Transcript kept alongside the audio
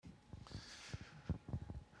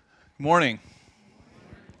Morning.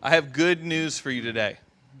 I have good news for you today.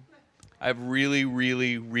 I have really,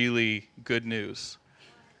 really, really good news.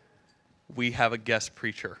 We have a guest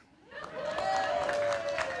preacher.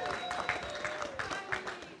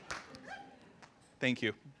 Thank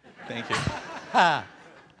you. Thank you.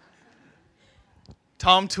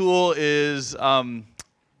 Tom Toole is one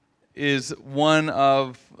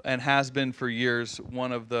of, and has been for years,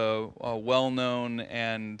 one of the well-known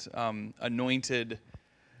and anointed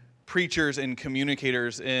preachers and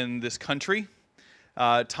communicators in this country.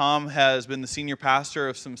 Tom has been the senior pastor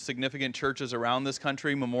of some significant churches around this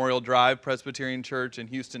country: Memorial Drive Presbyterian Church in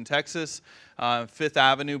Houston, Texas, Fifth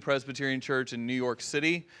Avenue Presbyterian Church in New York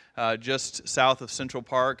City, just south of Central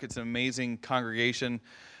Park. It's an amazing congregation.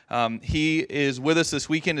 He is with us this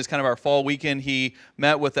weekend. It's kind of our fall weekend. He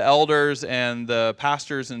met with the elders and the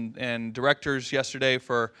pastors and directors yesterday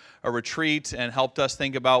for a retreat and helped us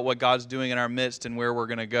think about what God's doing in our midst and where we're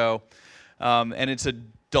going to go. And it's a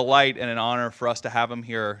delight and an honor for us to have him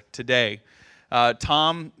here today.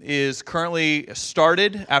 Tom is currently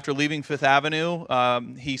started, after leaving Fifth Avenue,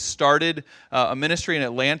 he started a ministry in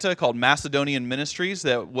Atlanta called Macedonian Ministries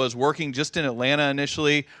that was working just in Atlanta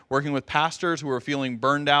initially, working with pastors who were feeling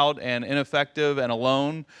burned out and ineffective and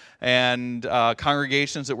alone, and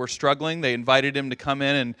congregations that were struggling. They invited him to come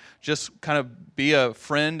in and just kind of be a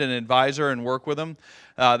friend and advisor and work with them.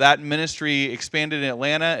 That ministry expanded in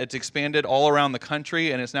Atlanta. It's expanded all around the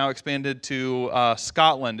country, and it's now expanded to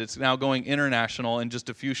Scotland. It's now going international in just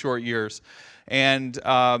a few short years. And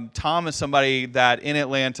Tom is somebody that in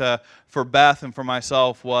Atlanta, for Beth and for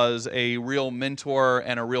myself, was a real mentor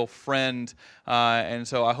and a real friend. And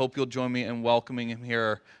so I hope you'll join me in welcoming him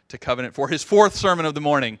here to Covenant for his fourth sermon of the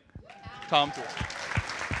morning. Tom Toole.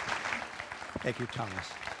 Thank you,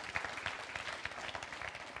 Thomas.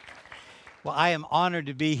 Well, I am honored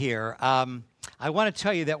to be here. I want to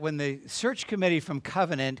tell you that when the search committee from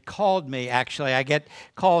Covenant called me, actually, I get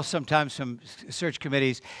calls sometimes from search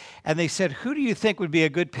committees, and they said, who do you think would be a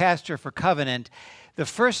good pastor for Covenant? The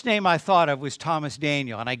first name I thought of was Thomas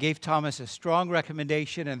Daniel, and I gave Thomas a strong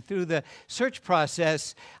recommendation, and through the search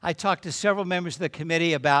process, I talked to several members of the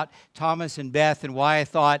committee about Thomas and Beth and why I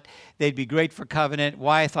thought they'd be great for Covenant,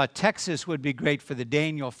 why I thought Texas would be great for the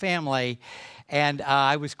Daniel family. And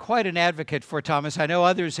I was quite an advocate for Thomas. I know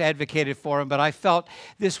others advocated for him, but I felt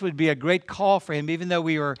this would be a great call for him. Even though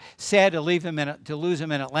we were sad to lose him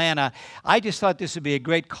in Atlanta, I just thought this would be a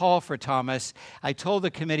great call for Thomas. I told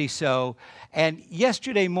the committee so. And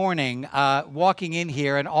yesterday morning, walking in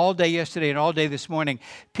here, and all day yesterday and all day this morning,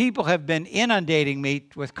 people have been inundating me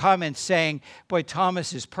with comments saying, boy,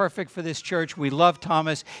 Thomas is perfect for this church. We love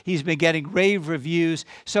Thomas. He's been getting rave reviews.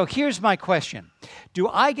 So here's my question. Do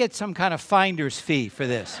I get some kind of finder's fee for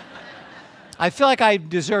this? I feel like I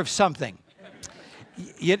deserve something.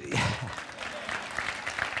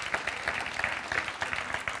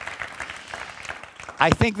 I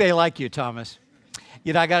think they like you, Thomas.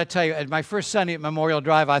 You know, I got to tell you, at my first Sunday at Memorial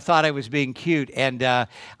Drive, I thought I was being cute, and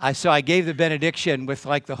so I gave the benediction with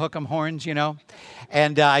like the hook'em horns, you know,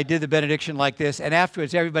 and I did the benediction like this, and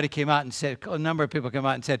afterwards everybody came out and said, a number of people came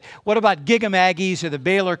out and said, what about Gig'em Aggies or the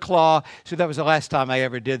Baylor Claw? So that was the last time I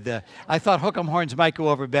ever did I thought hook'em horns might go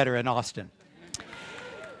over better in Austin.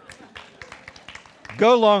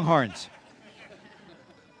 Go Longhorns.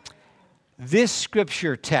 This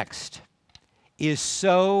scripture text is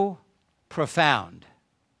so profound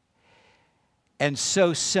and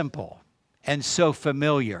so simple and so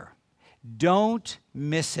familiar. Don't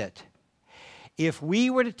miss it. If we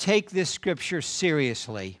were to take this scripture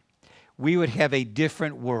seriously, we would have a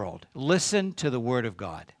different world. Listen to the word of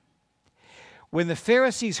God. When the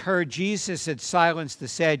Pharisees heard Jesus had silenced the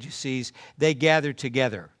Sadducees, they gathered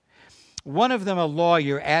together. One of them, a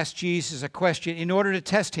lawyer, asked Jesus a question in order to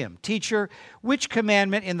test him. Teacher, which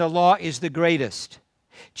commandment in the law is the greatest?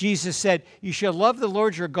 Jesus said, you shall love the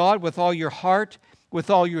Lord your God with all your heart,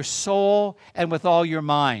 with all your soul, and with all your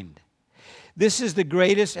mind. This is the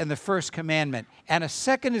greatest and the first commandment. And a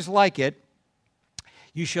second is like it.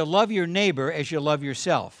 You shall love your neighbor as you love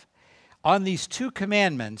yourself. On these two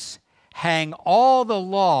commandments hang all the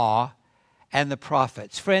law and the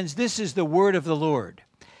prophets. Friends, this is the word of the Lord.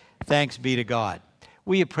 Thanks be to God.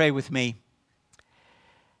 Will you pray with me?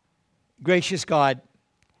 Gracious God,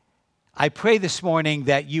 I pray this morning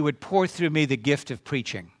that you would pour through me the gift of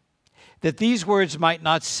preaching, that these words might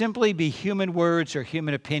not simply be human words or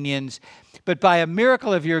human opinions, but by a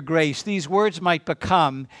miracle of your grace, these words might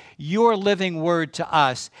become your living word to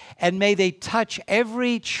us, and may they touch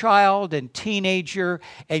every child and teenager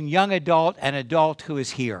and young adult and adult who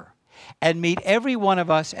is here, and meet every one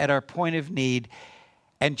of us at our point of need.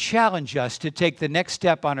 and challenge us to take the next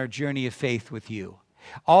step on our journey of faith with you.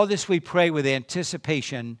 All this we pray with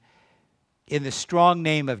anticipation in the strong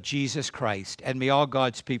name of Jesus Christ. And may all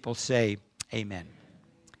God's people say, amen.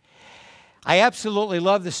 I absolutely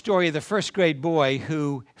love the story of the first grade boy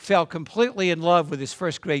who fell completely in love with his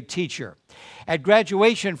first grade teacher. At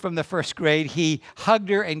graduation from the first grade, he hugged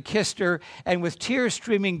her and kissed her, and with tears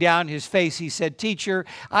streaming down his face, he said, "Teacher,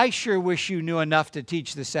 I sure wish you knew enough to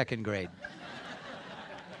teach the second grade."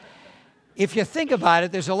 If you think about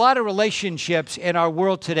it, there's a lot of relationships in our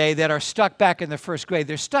world today that are stuck back in the first grade.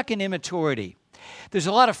 They're stuck in immaturity. There's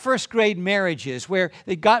a lot of first grade marriages where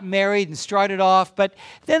they got married and started off, but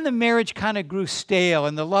then the marriage kind of grew stale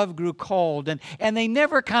and the love grew cold, and they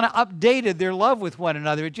never kind of updated their love with one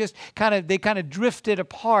another. It just they kind of drifted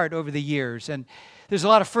apart over the years. And there's a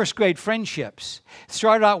lot of first grade friendships. It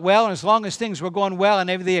started out well, and as long as things were going well and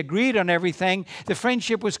they agreed on everything, the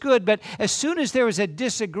friendship was good. But as soon as there was a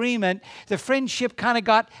disagreement, the friendship kind of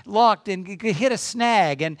got locked and hit a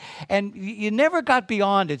snag, and you never got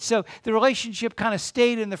beyond it. So the relationship kind of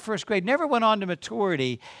stayed in the first grade, never went on to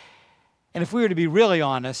maturity. And if we were to be really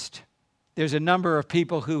honest, there's a number of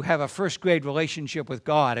people who have a first grade relationship with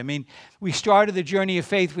God. I mean, we started the journey of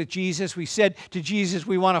faith with Jesus. We said to Jesus,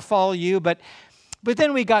 we want to follow you, but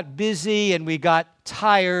then we got busy and we got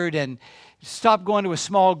tired and stopped going to a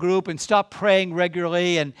small group and stopped praying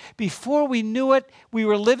regularly. And before we knew it, we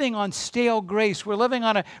were living on stale grace. We're living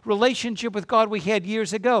on a relationship with God we had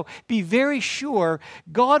years ago. Be very sure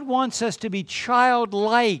God wants us to be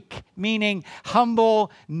childlike, meaning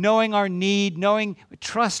humble, knowing our need,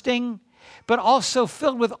 trusting, but also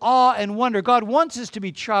filled with awe and wonder. God wants us to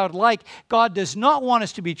be childlike. God does not want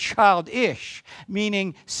us to be childish,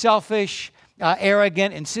 meaning selfish,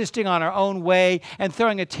 arrogant, insisting on our own way, and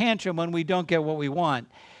throwing a tantrum when we don't get what we want.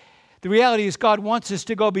 The reality is God wants us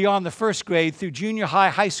to go beyond the first grade through junior high,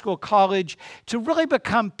 high school, college, to really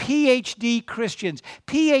become PhD Christians,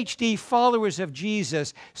 PhD followers of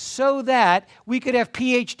Jesus, so that we could have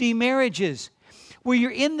PhD marriages, where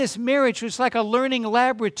you're in this marriage, it's like a learning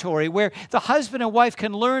laboratory where the husband and wife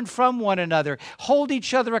can learn from one another, hold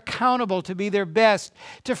each other accountable to be their best,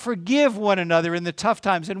 to forgive one another in the tough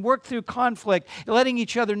times and work through conflict, letting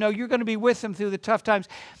each other know you're going to be with them through the tough times,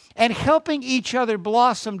 and helping each other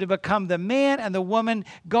blossom to become the man and the woman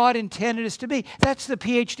God intended us to be. That's the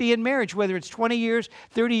PhD in marriage, whether it's 20 years,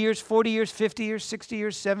 30 years, 40 years, 50 years, 60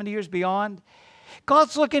 years, 70 years, beyond.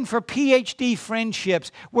 God's looking for PhD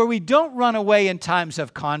friendships where we don't run away in times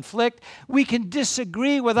of conflict. We can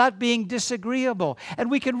disagree without being disagreeable.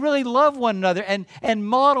 And we can really love one another and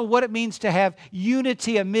model what it means to have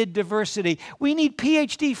unity amid diversity. We need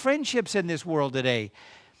PhD friendships in this world today.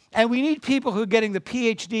 And we need people who are getting the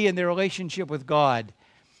PhD in their relationship with God,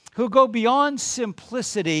 who go beyond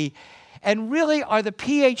simplicity and really are the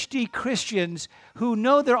PhD Christians who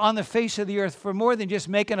know they're on the face of the earth for more than just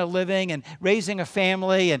making a living and raising a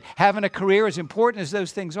family and having a career, as important as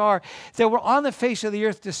those things are, that we're on the face of the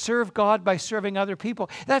earth to serve God by serving other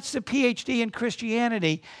people. That's the PhD in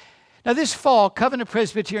Christianity. Now this fall, Covenant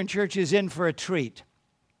Presbyterian Church is in for a treat.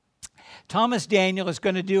 Thomas Daniel is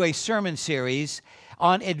going to do a sermon series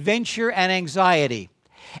on adventure and anxiety.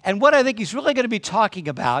 And what I think he's really going to be talking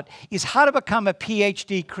about is how to become a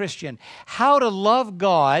PhD Christian, how to love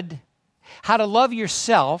God, how to love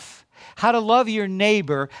yourself, how to love your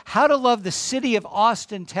neighbor, how to love the city of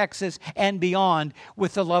Austin, Texas, and beyond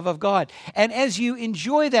with the love of God. And as you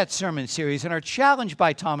enjoy that sermon series and are challenged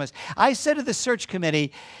by Thomas, I said to the search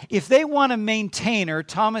committee, if they want a maintainer,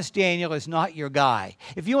 Thomas Daniel is not your guy.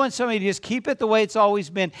 If you want somebody to just keep it the way it's always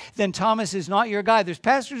been, then Thomas is not your guy. There's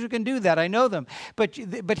pastors who can do that. I know them. But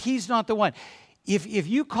he's not the one. If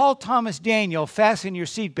you call Thomas Daniel, fasten your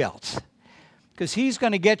seatbelts, because he's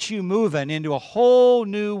going to get you moving into a whole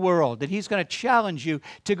new world, and he's going to challenge you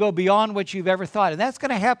to go beyond what you've ever thought. And that's going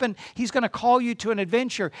to happen. He's going to call you to an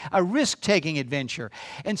adventure, a risk-taking adventure.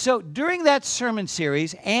 And so during that sermon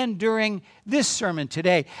series and during this sermon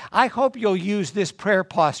today, I hope you'll use this prayer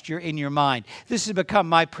posture in your mind. This has become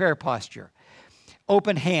my prayer posture.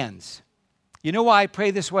 Open hands. You know why I pray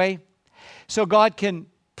this way? So God can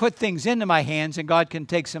put things into my hands and God can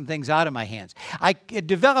take some things out of my hands. I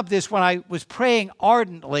developed this when I was praying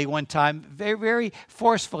ardently one time, very, very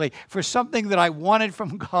forcefully, for something that I wanted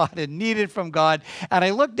from God and needed from God. And I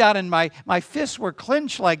looked down and my fists were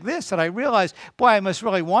clenched like this, and I realized, boy, I must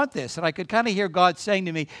really want this. And I could kind of hear God saying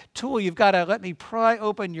to me, Tool, you've got to let me pry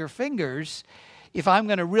open your fingers if I'm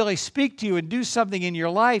going to really speak to you and do something in your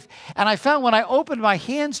life. And I found when I opened my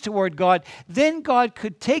hands toward God, then God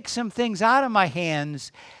could take some things out of my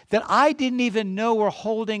hands that I didn't even know were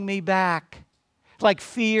holding me back, like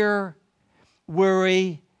fear,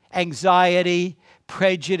 worry, anxiety,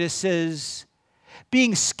 prejudices,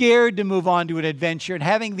 being scared to move on to an adventure and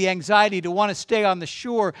having the anxiety to want to stay on the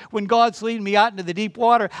shore. When God's leading me out into the deep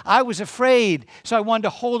water, I was afraid, so I wanted to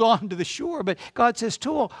hold on to the shore. But God says,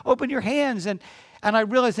 Tool, open your hands. And I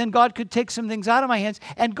realized then God could take some things out of my hands,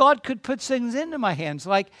 and God could put things into my hands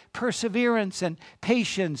like perseverance and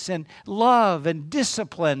patience and love and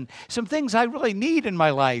discipline, some things I really need in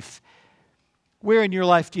my life. Where in your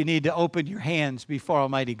life do you need to open your hands before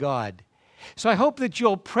Almighty God? So I hope that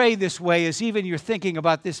you'll pray this way as even you're thinking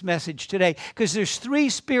about this message today, because there's 3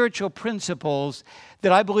 spiritual principles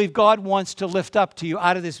that I believe God wants to lift up to you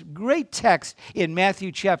out of this great text in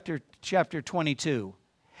Matthew chapter 22.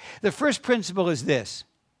 The first principle is this: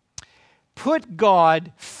 put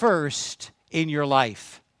God first in your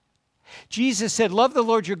life. Jesus said, love the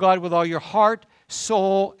Lord your God with all your heart,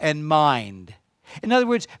 soul, and mind. In other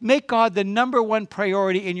words, make God the number one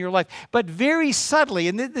priority in your life. But very subtly,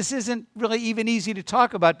 and this isn't really even easy to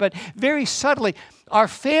talk about, but very subtly, our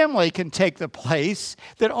family can take the place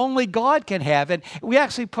that only God can have. And we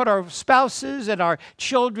actually put our spouses and our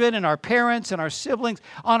children and our parents and our siblings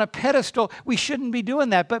on a pedestal. We shouldn't be doing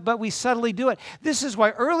that, but we subtly do it. This is why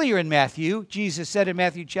earlier in Matthew, Jesus said in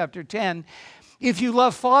Matthew chapter 10, if you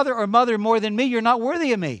love father or mother more than me, you're not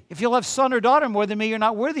worthy of me. If you love son or daughter more than me, you're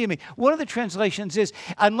not worthy of me. One of the translations is,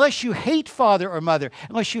 unless you hate father or mother,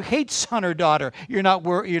 unless you hate son or daughter, you're not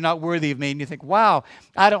worthy of me. And you think, wow,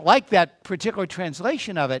 I don't like that particular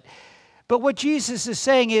translation of it. But what Jesus is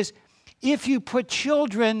saying is, if you put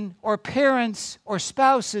children or parents or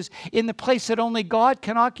spouses in the place that only God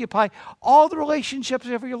can occupy, all the relationships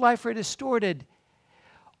of your life are distorted.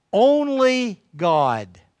 Only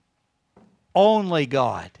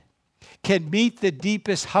God can meet the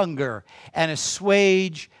deepest hunger and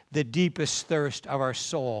assuage the deepest thirst of our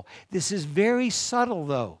soul. This is very subtle,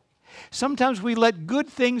 though. Sometimes we let good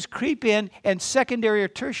things creep in and secondary or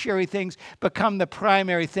tertiary things become the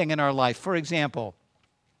primary thing in our life. For example,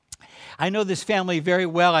 I know this family very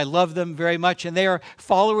well. I love them very much, and they are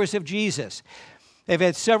followers of Jesus. They've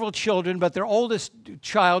had several children, but their oldest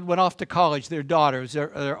child went off to college, their daughter. It was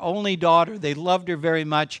their only daughter. They loved her very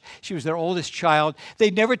much. She was their oldest child.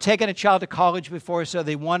 They'd never taken a child to college before, so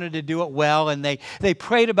they wanted to do it well, and they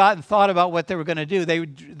prayed about and thought about what they were going to do.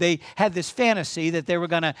 They had this fantasy that they were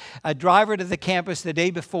going to drive her to the campus the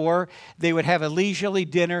day before. They would have a leisurely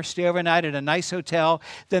dinner, stay overnight at a nice hotel,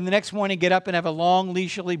 then the next morning get up and have a long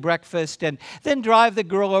leisurely breakfast, and then drive the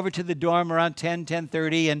girl over to the dorm around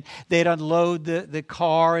 10:30, and they'd unload the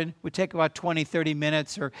car, and it would take about 20-30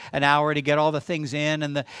 minutes or an hour to get all the things in.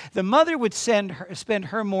 And the mother would spend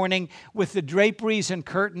her morning with the draperies and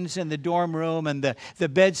curtains in the dorm room and the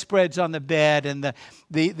bedspreads on the bed. And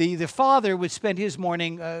the father would spend his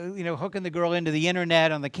morning hooking the girl into the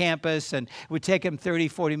internet on the campus, and it would take him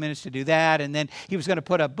 30-40 minutes to do that. And then he was going to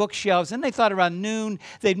put up bookshelves. And they thought around noon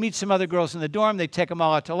they'd meet some other girls in the dorm. They'd take them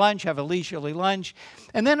all out to lunch, have a leisurely lunch.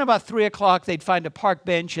 And then about 3 o'clock they'd find a park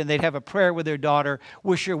bench and they'd have a prayer with their daughter,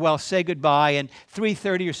 wish her well, say goodbye, and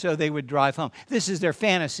 3:30 or so they would drive home. This is their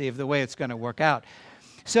fantasy of the way it's going to work out.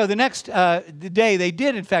 So the next day they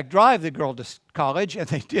did in fact drive the girl to college, and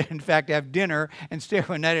they did in fact have dinner and stay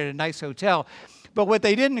overnight at a nice hotel. But what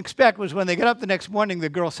they didn't expect was when they got up the next morning, the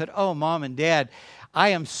girl said, "Oh, Mom and Dad, I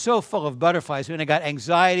am so full of butterflies. I got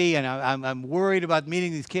anxiety, and I'm worried about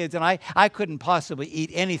meeting these kids, and I couldn't possibly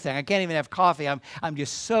eat anything. I can't even have coffee. I'm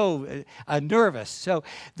just so nervous." So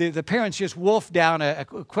the parents just wolf down a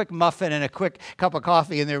quick muffin and a quick cup of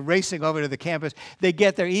coffee, and they're racing over to the campus. They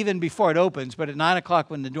get there even before it opens, but at 9 o'clock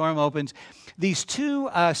when the dorm opens, these 2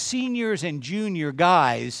 seniors and junior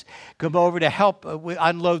guys come over to help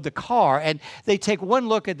unload the car, and they take one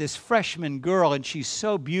look at this freshman girl, and she's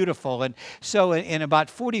so beautiful. And so in about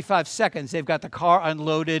 45 seconds, they've got the car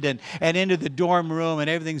unloaded and into the dorm room, and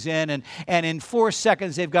everything's in. And in 4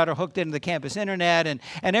 seconds, they've got her hooked into the campus internet, and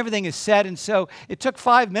everything is set. And so it took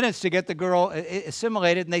 5 minutes to get the girl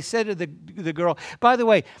assimilated. And they said to the girl, "By the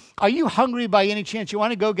way, are you hungry by any chance? You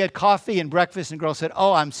want to go get coffee and breakfast?" And the girl said,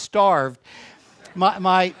 "Oh, I'm starved.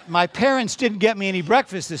 My parents didn't get me any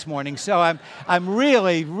breakfast this morning, so I'm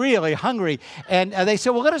really, really hungry." And they said,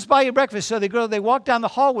 "Well, let us buy you breakfast." So they walk down the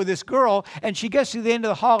hall with this girl, and she gets to the end of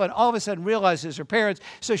the hall and all of a sudden realizes her parents.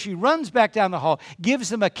 So she runs back down the hall, gives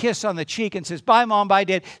them a kiss on the cheek and says, "Bye, Mom, bye,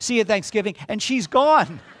 Dad, see you Thanksgiving," and she's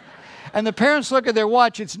gone. And the parents look at their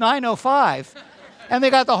watch, it's 9:05, and they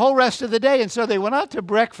got the whole rest of the day. And so they went out to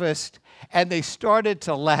breakfast, and they started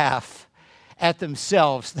to laugh at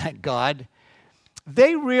themselves, thank God.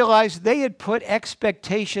 they realized they had put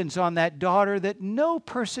expectations on that daughter that no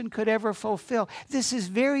person could ever fulfill. This is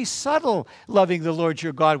very subtle, loving the Lord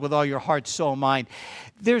your God with all your heart, soul, mind.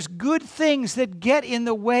 There's good things that get in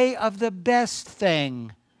the way of the best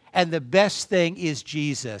thing, and the best thing is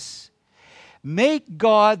Jesus. Make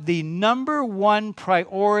God the number one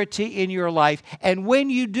priority in your life. And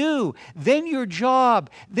when you do, then your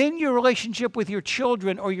job, then your relationship with your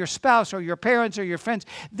children or your spouse or your parents or your friends,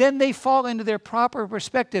 then they fall into their proper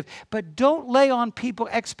perspective. But don't lay on people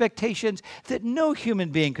expectations that no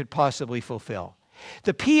human being could possibly fulfill.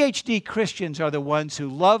 The PhD Christians are the ones who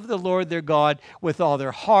love the Lord their God with all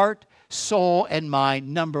their heart, soul, and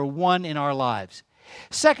mind, number one in our lives.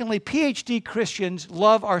 Secondly, PhD Christians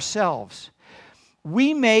love ourselves.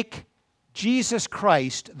 We make Jesus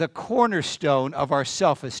Christ the cornerstone of our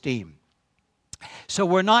self-esteem. So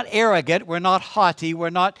we're not arrogant, we're not haughty,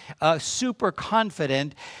 we're not super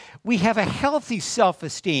confident. We have a healthy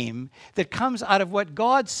self-esteem that comes out of what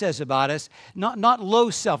God says about us, not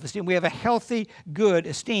low self-esteem. We have a healthy, good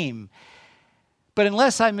esteem. But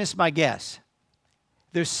unless I miss my guess,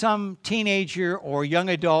 there's some teenager or young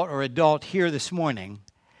adult or adult here this morning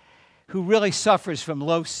who really suffers from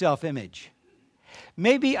low self-image.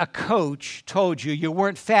 Maybe a coach told you you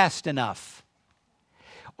weren't fast enough.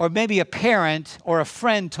 Or maybe a parent or a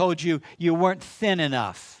friend told you you weren't thin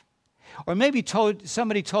enough. Or maybe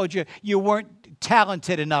somebody told you you weren't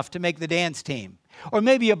talented enough to make the dance team. Or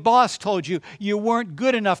maybe a boss told you you weren't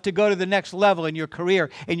good enough to go to the next level in your career,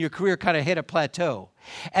 and your career kind of hit a plateau.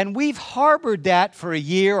 And we've harbored that for a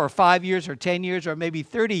year or 5 years or 10 years or maybe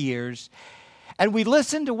 30 years. And we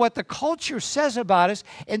listen to what the culture says about us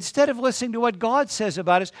instead of listening to what God says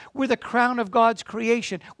about us. We're the crown of God's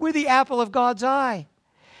creation. We're the apple of God's eye.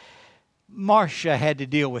 Marcia had to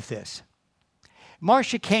deal with this.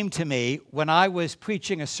 Marcia came to me when I was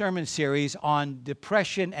preaching a sermon series on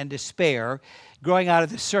depression and despair, growing out of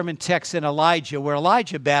the sermon text in Elijah, where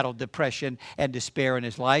Elijah battled depression and despair in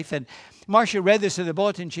his life. And Marcia read this in the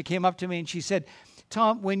bulletin. She came up to me and she said,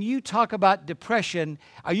 Tom, when you talk about depression,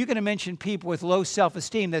 are you going to mention people with low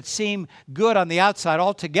self-esteem that seem good on the outside,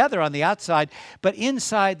 altogether on the outside, but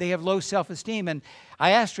inside they have low self-esteem? And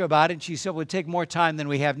I asked her about it, and she said it would take more time than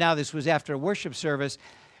we have now. This was after a worship service.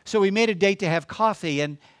 So we made a date to have coffee,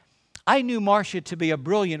 and I knew Marcia to be a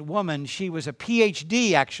brilliant woman. She was a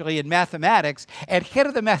PhD, actually, in mathematics, and head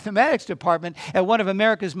of the mathematics department at one of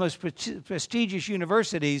America's most prestigious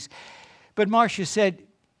universities. But Marcia said,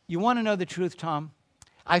 you want to know the truth, Tom?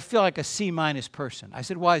 I feel like a C- person. I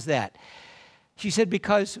said, why is that? She said,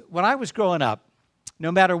 because when I was growing up,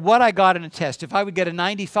 no matter what I got in a test, if I would get a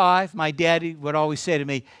 95, my daddy would always say to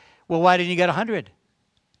me, well, why didn't you get 100?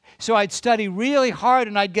 So I'd study really hard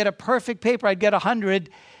and I'd get a perfect paper, I'd get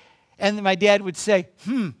 100, and my dad would say,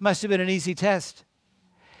 must have been an easy test.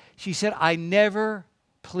 She said, I never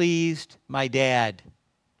pleased my dad.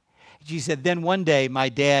 She said, then one day my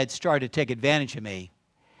dad started to take advantage of me.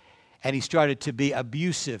 And he started to be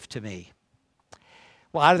abusive to me.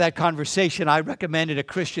 Well, out of that conversation, I recommended a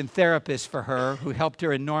Christian therapist for her who helped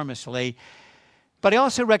her enormously. But I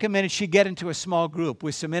also recommended she get into a small group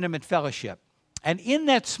with some intimate fellowship. And in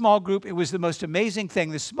that small group, it was the most amazing thing,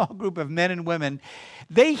 this small group of men and women,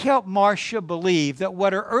 they helped Marcia believe that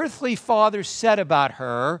what her earthly father said about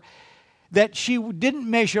her, that she didn't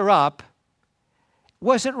measure up,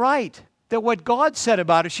 wasn't right. That what God said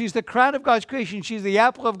about her, she's the crown of God's creation, she's the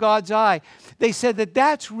apple of God's eye. They said that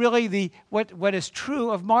that's really what is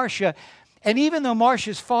true of Marcia. And even though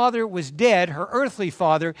Marcia's father was dead, her earthly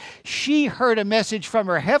father, she heard a message from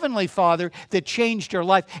her heavenly father that changed her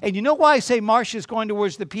life. And you know why I say Marcia's going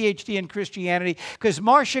towards the PhD in Christianity? Because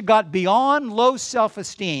Marcia got beyond low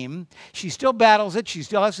self-esteem. She still battles it. She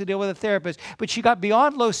still has to deal with a therapist. But she got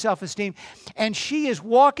beyond low self-esteem. And she is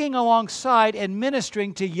walking alongside and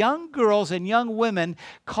ministering to young girls and young women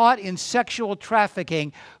caught in sexual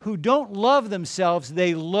trafficking who don't love themselves.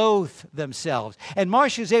 They loathe themselves. And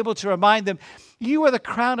Marcia is able to remind them, you are the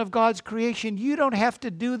crown of God's creation. You don't have to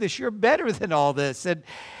do this. You're better than all this.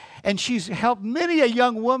 And she's helped many a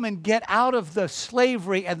young woman get out of the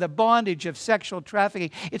slavery and the bondage of sexual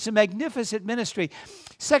trafficking. It's a magnificent ministry.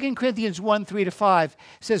 2 Corinthians 1:3-5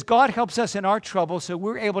 says, God helps us in our trouble, so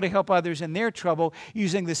we're able to help others in their trouble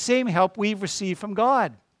using the same help we've received from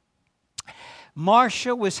God.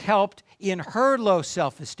 Marcia was helped in her low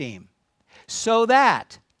self-esteem so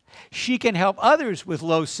that she can help others with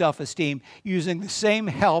low self-esteem using the same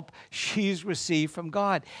help she's received from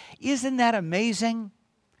God. Isn't that amazing?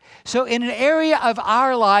 So in an area of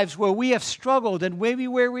our lives where we have struggled and maybe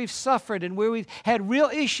where we've suffered and where we've had real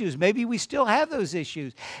issues, maybe we still have those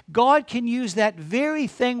issues, God can use that very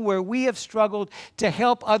thing where we have struggled to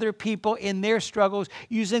help other people in their struggles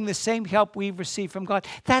using the same help we've received from God.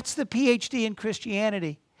 That's the PhD in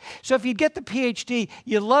Christianity. So if you get the PhD,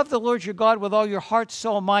 you love the Lord your God with all your heart,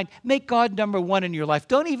 soul, mind. Make God number one in your life.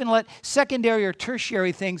 Don't even let secondary or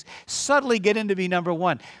tertiary things subtly get into be number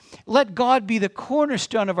one. Let God be the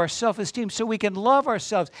cornerstone of our self-esteem so we can love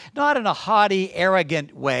ourselves, not in a haughty,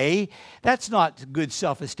 arrogant way. That's not good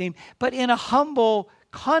self-esteem, but in a humble,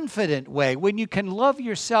 confident way when you can love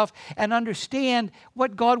yourself and understand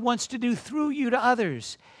what God wants to do through you to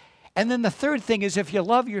others. And then the third thing is if you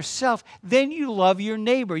love yourself, then you love your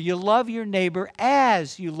neighbor. You love your neighbor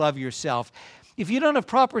as you love yourself. If you don't have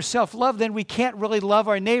proper self-love, then we can't really love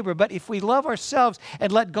our neighbor. But if we love ourselves and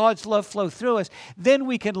let God's love flow through us, then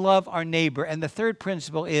we can love our neighbor. And the third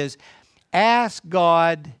principle is ask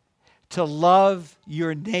God to love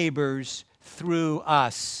your neighbors through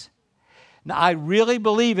us. Now, I really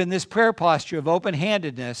believe in this prayer posture of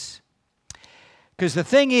open-handedness. Because the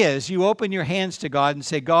thing is, you open your hands to God and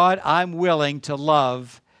say, God, I'm willing to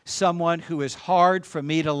love someone who is hard for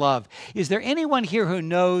me to love. Is there anyone here who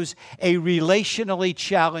knows a relationally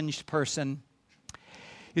challenged person?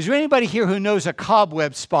 Is there anybody here who knows a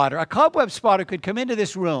cobweb spotter? A cobweb spotter could come into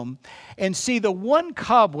this room and see the one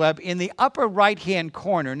cobweb in the upper right-hand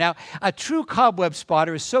corner. Now, a true cobweb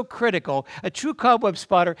spotter is so critical. A true cobweb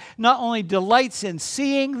spotter not only delights in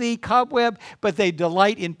seeing the cobweb, but they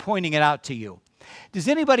delight in pointing it out to you. Does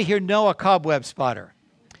anybody here know a cobweb spotter?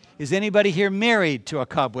 Is anybody here married to a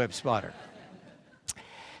cobweb spotter?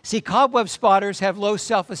 See, cobweb spotters have low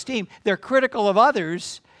self-esteem. They're critical of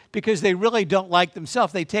others because they really don't like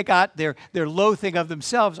themselves. They take out their loathing of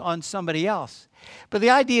themselves on somebody else. But the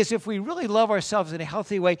idea is if we really love ourselves in a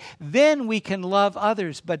healthy way, then we can love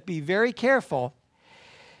others. But be very careful.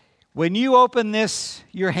 When you open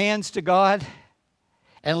your hands to God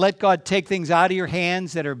and let God take things out of your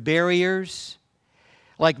hands that are barriers,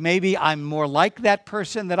 like maybe I'm more like that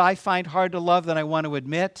person that I find hard to love than I want to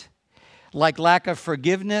admit, like lack of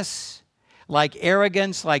forgiveness, like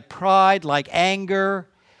arrogance, like pride, like anger.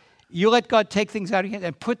 You let God take things out of your hands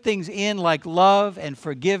and put things in like love and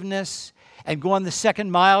forgiveness and go on the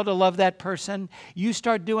second mile to love that person. You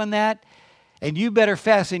start doing that, and you better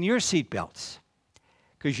fasten your seatbelts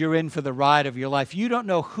because you're in for the ride of your life. You don't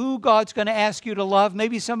know who God's going to ask you to love,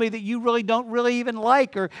 maybe somebody that you really don't even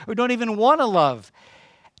like or don't even want to love.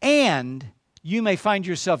 And you may find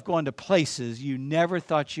yourself going to places you never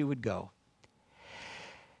thought you would go.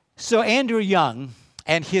 So Andrew Young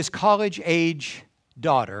and his college-age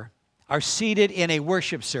daughter are seated in a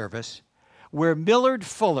worship service where Millard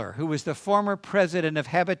Fuller, who was the former president of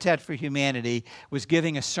Habitat for Humanity, was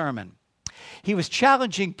giving a sermon. He was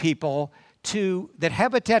challenging people that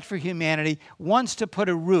Habitat for Humanity wants to put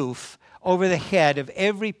a roof over the head of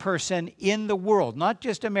every person in the world, not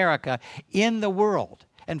just America, in the world.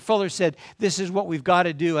 And Fuller said, this is what we've got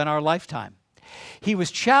to do in our lifetime. He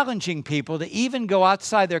was challenging people to even go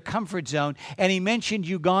outside their comfort zone, and he mentioned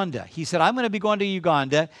Uganda. He said, I'm going to be going to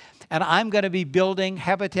Uganda, and I'm going to be building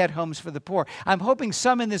Habitat homes for the poor. I'm hoping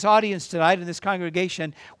some in this audience tonight, in this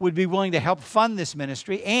congregation, would be willing to help fund this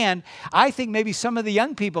ministry, and I think maybe some of the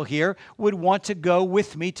young people here would want to go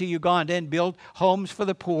with me to Uganda and build homes for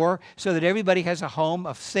the poor so that everybody has a home,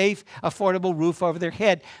 a safe, affordable roof over their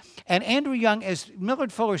head. And Andrew Young, as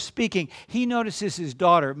Millard Fuller is speaking, he notices his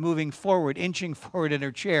daughter moving forward, inching forward in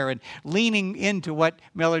her chair and leaning into what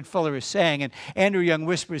Millard Fuller is saying. And Andrew Young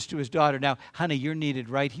whispers to his daughter, now, honey, you're needed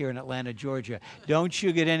right here in Atlanta, Georgia. Don't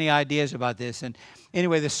you get any ideas about this? And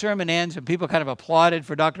anyway, the sermon ends and people kind of applauded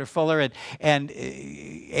for Dr. Fuller. And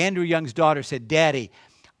Andrew Young's daughter said, Daddy,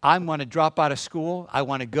 I want to drop out of school. I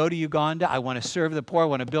want to go to Uganda. I want to serve the poor. I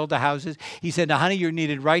want to build the houses. He said, now, honey, you're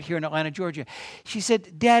needed right here in Atlanta, Georgia. She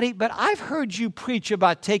said, Daddy, but I've heard you preach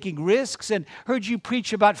about taking risks and heard you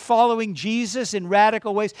preach about following Jesus in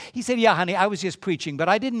radical ways. He said, yeah, honey, I was just preaching, but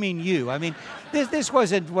I didn't mean you. I mean, this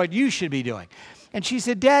wasn't what you should be doing. And she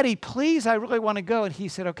said, Daddy, please, I really want to go. And he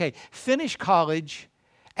said, okay, finish college,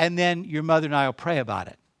 and then your mother and I will pray about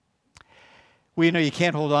it. Well, you know, you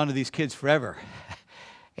can't hold on to these kids forever.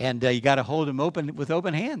 And you got to hold them with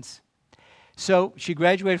open hands. So she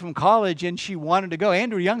graduated from college and she wanted to go.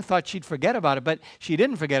 Andrew Young thought she'd forget about it, but she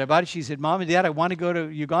didn't forget about it. She said, Mom and Dad, I want to go to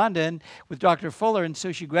Uganda and with Dr. Fuller. And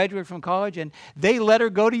so she graduated from college and they let her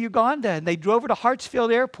go to Uganda. And they drove her to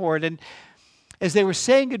Hartsfield Airport. And as they were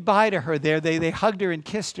saying goodbye to her there, they hugged her and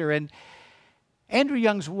kissed her. And Andrew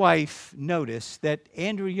Young's wife noticed that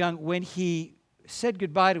Andrew Young, when he said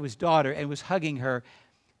goodbye to his daughter and was hugging her,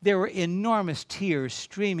 there were enormous tears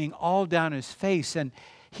streaming all down his face, and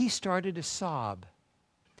he started to sob.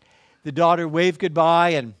 The daughter waved goodbye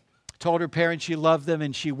and told her parents she loved them,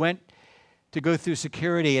 and she went to go through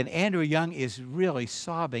security, and Andrew Young is really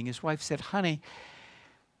sobbing. His wife said, "Honey,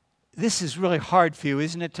 this is really hard for you,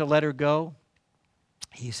 isn't it, to let her go?"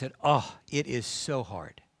 He said, "Oh, it is so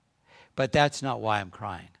hard, but that's not why I'm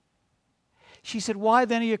crying." She said, "Why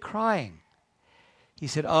then are you crying?" He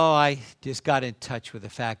said, "Oh, I just got in touch with the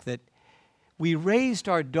fact that we raised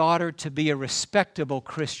our daughter to be a respectable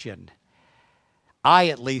Christian. I,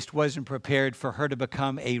 at least, wasn't prepared for her to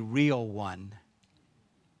become a real one."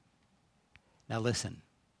 Now listen,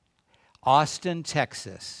 Austin,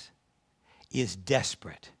 Texas is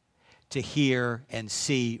desperate to hear and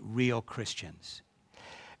see real Christians.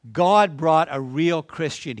 God brought a real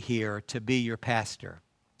Christian here to be your pastor.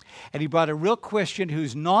 And he brought a real Christian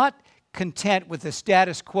who's not content with the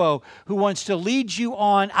status quo, who wants to lead you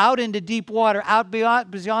on out into deep water, out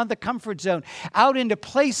beyond the comfort zone, out into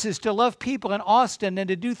places to love people in Austin and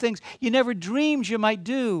to do things you never dreamed you might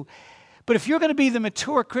do. But if you're going to be the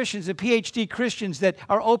mature Christians, the PhD Christians that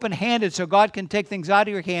are open-handed so God can take things out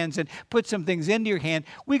of your hands and put some things into your hand,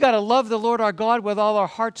 we got to love the Lord our God with all our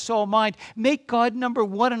heart, soul, mind. Make God number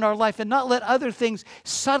one in our life and not let other things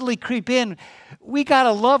subtly creep in. We got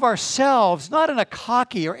to love ourselves, not in a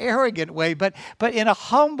cocky or arrogant way, but in a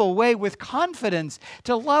humble way with confidence,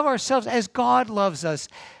 to love ourselves as God loves us.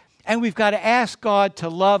 And we've got to ask God to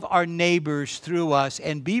love our neighbors through us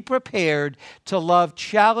and be prepared to love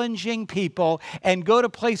challenging people and go to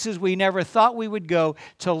places we never thought we would go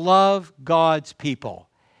to love God's people.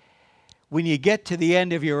 When you get to the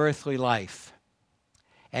end of your earthly life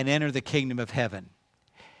and enter the kingdom of heaven,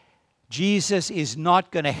 Jesus is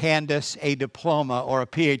not going to hand us a diploma or a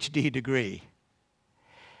PhD degree.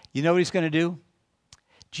 You know what he's going to do?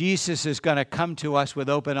 Jesus is going to come to us with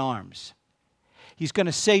open arms. He's going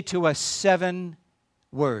to say to us 7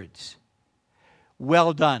 words.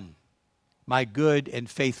 "Well done, my good and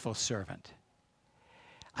faithful servant."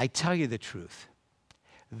 I tell you the truth.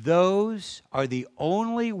 Those are the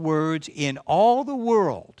only words in all the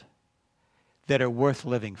world that are worth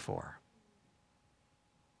living for.